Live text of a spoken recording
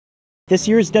this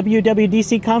year's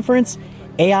WWDC conference?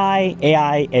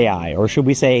 AI, or should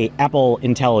we say Apple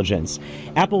Intelligence.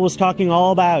 Apple was talking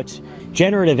all about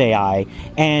generative AI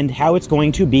and how it's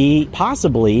going to be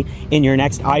possibly in your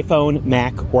next iPhone,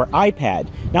 Mac, or iPad.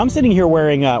 Now I'm standing here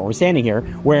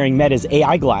wearing Meta's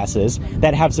AI glasses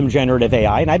that have some generative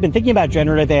AI, and I've been thinking about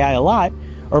generative AI a lot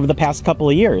over the past couple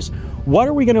of years. What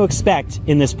are we going to expect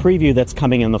in this preview that's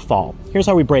coming in the fall? Here's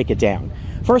how we break it down.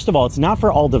 First of all, it's not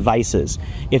for all devices.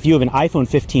 If you have an iPhone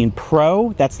 15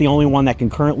 Pro, that's the only one that can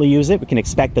currently use it. We can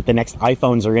expect that the next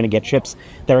iPhones are going to get chips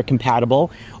that are compatible.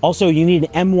 Also, you need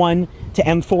an M1 to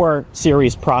M4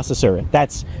 series processor.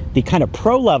 That's the kind of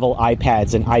pro-level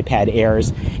iPads and iPad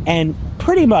Airs, and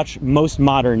pretty much most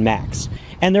modern Macs.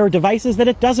 And there are devices that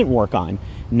it doesn't work on.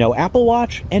 No Apple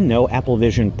Watch and no Apple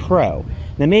Vision Pro.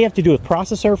 That may have to do with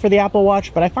processor for the Apple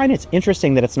Watch, but I find it's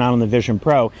interesting that it's not on the Vision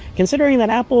Pro, considering that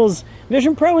Apple's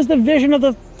Vision Pro is the vision of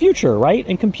the future, right?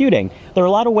 In computing. There are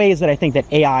a lot of ways that I think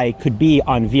that AI could be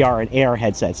on VR and AR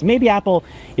headsets. Maybe Apple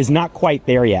is not quite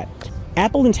there yet.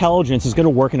 Apple Intelligence is going to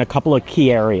work in a couple of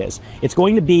key areas. It's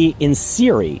going to be in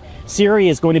Siri. Siri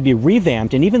is going to be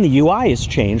revamped, and even the UI is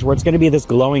changed, where it's going to be this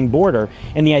glowing border.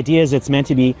 And the idea is it's meant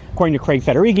to be, according to Craig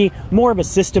Federighi, more of a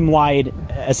system-wide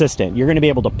assistant. You're going to be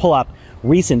able to pull up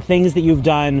recent things that you've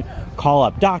done, call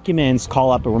up documents,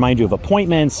 call up and remind you of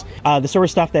appointments, the sort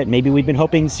of stuff that maybe we've been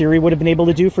hoping Siri would have been able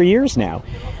to do for years now.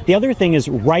 The other thing is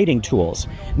writing tools.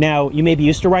 Now, you may be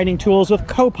used to writing tools with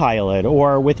Copilot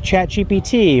or with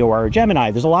ChatGPT or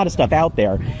Gemini. There's a lot of stuff out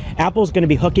there. Apple's going to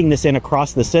be hooking this in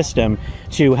across the system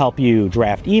to help you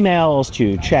draft emails,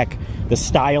 to check the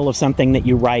style of something that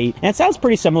you write. And it sounds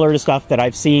pretty similar to stuff that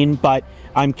I've seen, but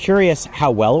I'm curious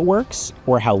how well it works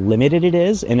or how limited it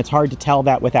is, and it's hard to tell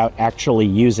that without actually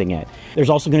using it. There's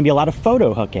also going to be a lot of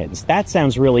photo hook-ins. That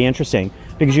sounds really interesting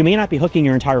because you may not be hooking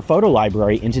your entire photo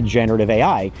library into generative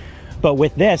AI, but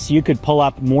with this, you could pull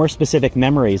up more specific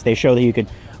memories. They show that you could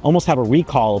almost have a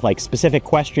recall of like specific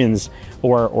questions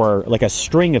or like a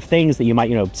string of things that you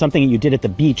might, something that you did at the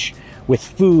beach with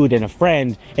food and a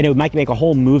friend, and it might make a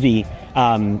whole movie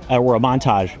or a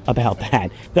montage about that.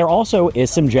 There also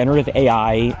is some generative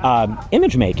AI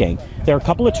image making. There are a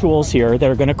couple of tools here that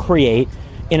are going to create,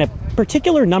 in a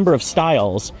particular number of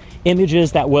styles,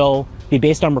 images that will be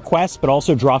based on requests, but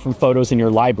also draw from photos in your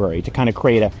library to kind of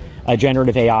create a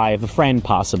generative AI of a friend,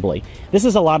 possibly. This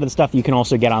is a lot of the stuff you can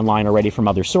also get online already from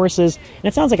other sources, and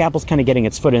it sounds like Apple's kind of getting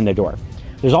its foot in the door.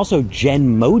 There's also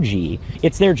Genmoji.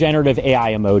 It's their generative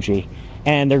AI emoji.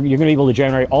 And you're going to be able to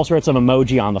generate all sorts of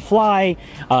emoji on the fly.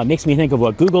 Makes me think of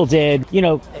what Google did.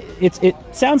 It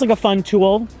sounds like a fun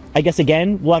tool. I guess,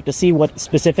 again, we'll have to see what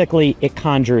specifically it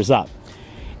conjures up.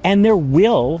 And there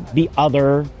will be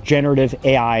other generative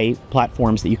AI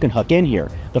platforms that you can hook in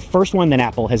here. The first one that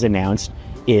Apple has announced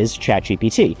is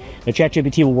ChatGPT. Now,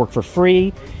 ChatGPT will work for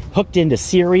free, hooked into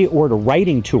Siri or to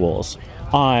writing tools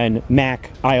on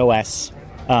Mac, iOS,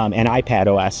 and iPad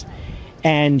OS.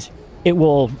 And it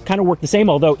will kind of work the same,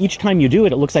 although each time you do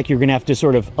it, it looks like you're going to have to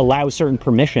sort of allow certain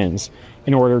permissions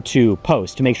in order to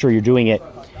post, to make sure you're doing it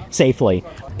safely.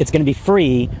 It's going to be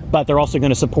free, but they're also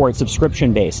going to support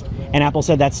subscription-based. And Apple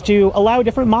said that's to allow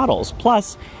different models.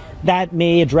 Plus, that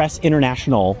may address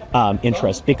international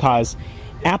interest, because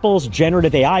Apple's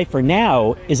generative AI for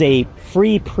now is a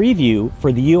free preview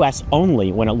for the US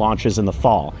only when it launches in the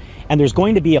fall. And there's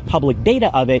going to be a public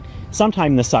beta of it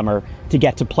sometime this summer to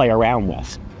get to play around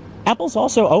with. Apple's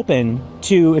also open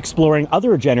to exploring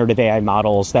other generative AI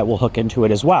models that will hook into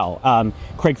it as well.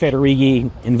 Craig Federighi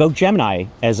invoked Gemini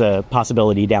as a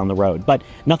possibility down the road, but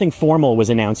nothing formal was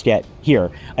announced yet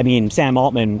here. I mean, Sam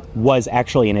Altman was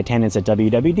actually in attendance at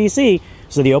WWDC,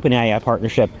 so the OpenAI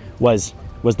partnership was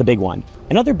the big one.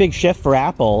 Another big shift for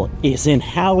Apple is in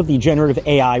how the generative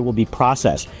AI will be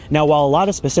processed. Now, while a lot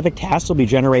of specific tasks will be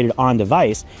generated on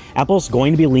device, Apple's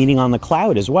going to be leaning on the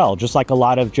cloud as well, just like a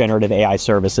lot of generative AI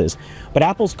services. But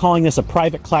Apple's calling this a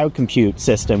private cloud compute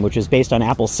system, which is based on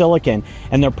Apple Silicon,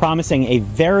 and they're promising a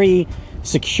very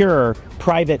secure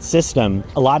private system.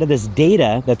 A lot of this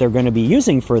data that they're going to be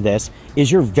using for this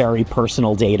is your very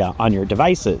personal data on your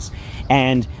devices.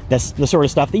 And that's the sort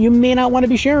of stuff that you may not want to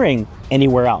be sharing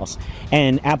anywhere else.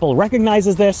 And Apple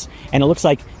recognizes this, and it looks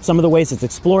like some of the ways it's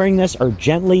exploring this are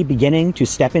gently beginning to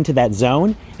step into that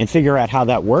zone and figure out how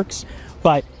that works.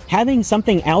 But having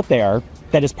something out there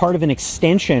that is part of an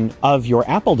extension of your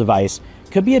Apple device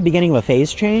could be a beginning of a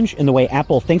phase change in the way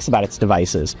Apple thinks about its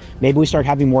devices. Maybe we start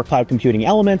having more cloud computing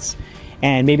elements,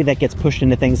 and maybe that gets pushed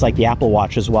into things like the Apple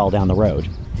Watch as well down the road.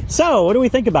 So, what do we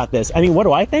think about this? I mean, what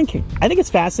do I think? I think it's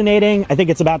fascinating. I think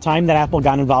it's about time that Apple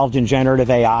got involved in generative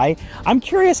AI. I'm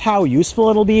curious how useful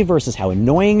it'll be versus how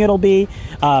annoying it'll be.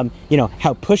 You know,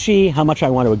 how pushy, how much I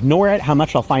want to ignore it, how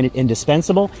much I'll find it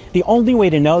indispensable. The only way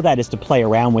to know that is to play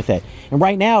around with it. And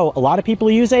right now, a lot of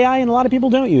people use AI and a lot of people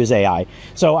don't use AI.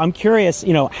 So I'm curious,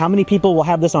 you know, how many people will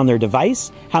have this on their device?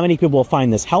 How many people will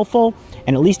find this helpful?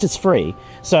 And at least it's free.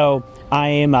 So I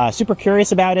am super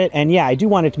curious about it, and yeah, I do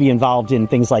want it to be involved in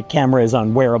things like cameras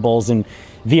on wearables and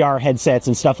VR headsets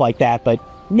and stuff like that, but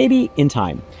maybe in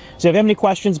time. So if you have any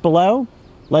questions below,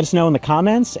 let us know in the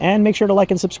comments, and make sure to like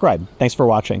and subscribe. Thanks for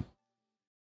watching.